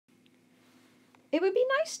It would be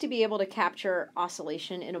nice to be able to capture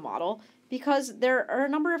oscillation in a model because there are a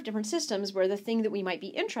number of different systems where the thing that we might be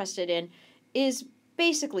interested in is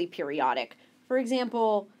basically periodic. For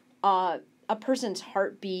example, a person's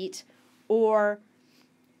heartbeat, or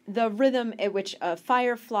the rhythm at which a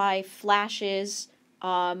firefly flashes,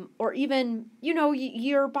 or even,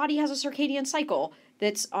 your body has a circadian cycle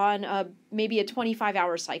that's on maybe a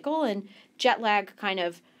 25-hour cycle, and jet lag kind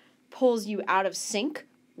of pulls you out of sync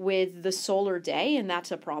with the solar day, and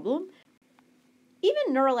that's a problem.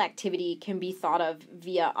 Even neural activity can be thought of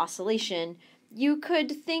via oscillation. You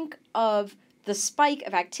could think of the spike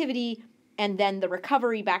of activity and then the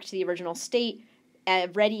recovery back to the original state,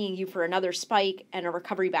 readying you for another spike and a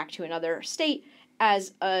recovery back to another state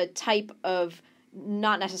as a type of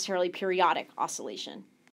not necessarily periodic oscillation.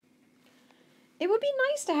 It would be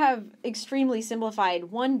nice to have extremely simplified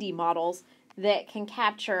 1D models that can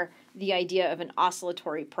capture the idea of an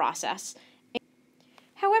oscillatory process.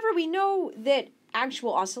 However, we know that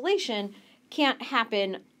actual oscillation can't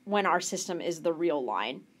happen when our system is the real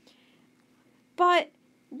line. But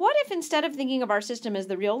what if instead of thinking of our system as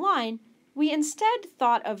the real line, we instead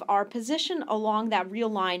thought of our position along that real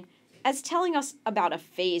line as telling us about a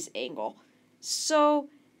phase angle? So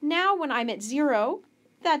now when I'm at 0,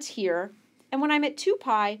 that's here, and when I'm at 2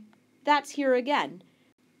 pi, that's here again.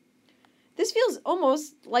 This feels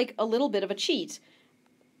almost like a little bit of a cheat.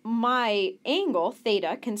 My angle,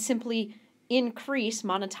 theta, can simply increase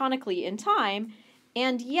monotonically in time,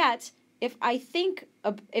 and yet if I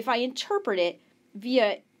interpret it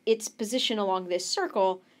via its position along this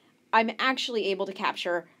circle, I'm actually able to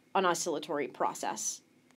capture an oscillatory process.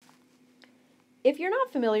 If you're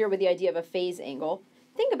not familiar with the idea of a phase angle,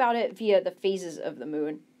 think about it via the phases of the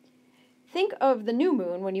moon. Think of the new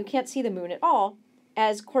moon, when you can't see the moon at all,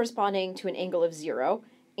 as corresponding to an angle of 0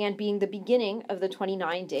 and being the beginning of the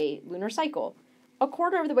 29-day lunar cycle. A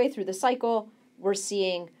quarter of the way through the cycle, we're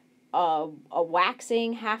seeing a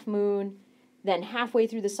waxing half moon, then halfway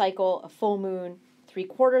through the cycle, a full moon,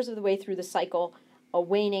 3/4 of the way through the cycle, a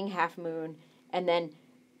waning half moon, and then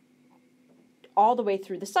all the way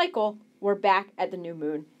through the cycle, we're back at the new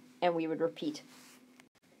moon, and we would repeat.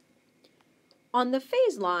 On the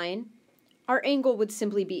phase line, our angle would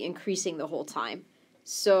simply be increasing the whole time.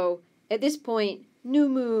 So at this point, new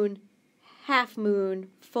moon, half moon,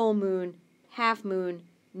 full moon, half moon,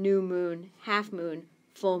 new moon, half moon,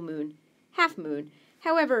 full moon, half moon.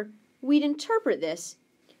 However, we'd interpret this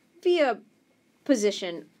via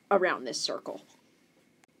position around this circle.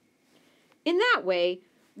 In that way,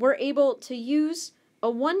 we're able to use a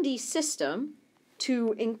 1D system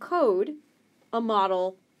to encode a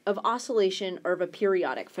model of oscillation or of a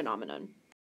periodic phenomenon.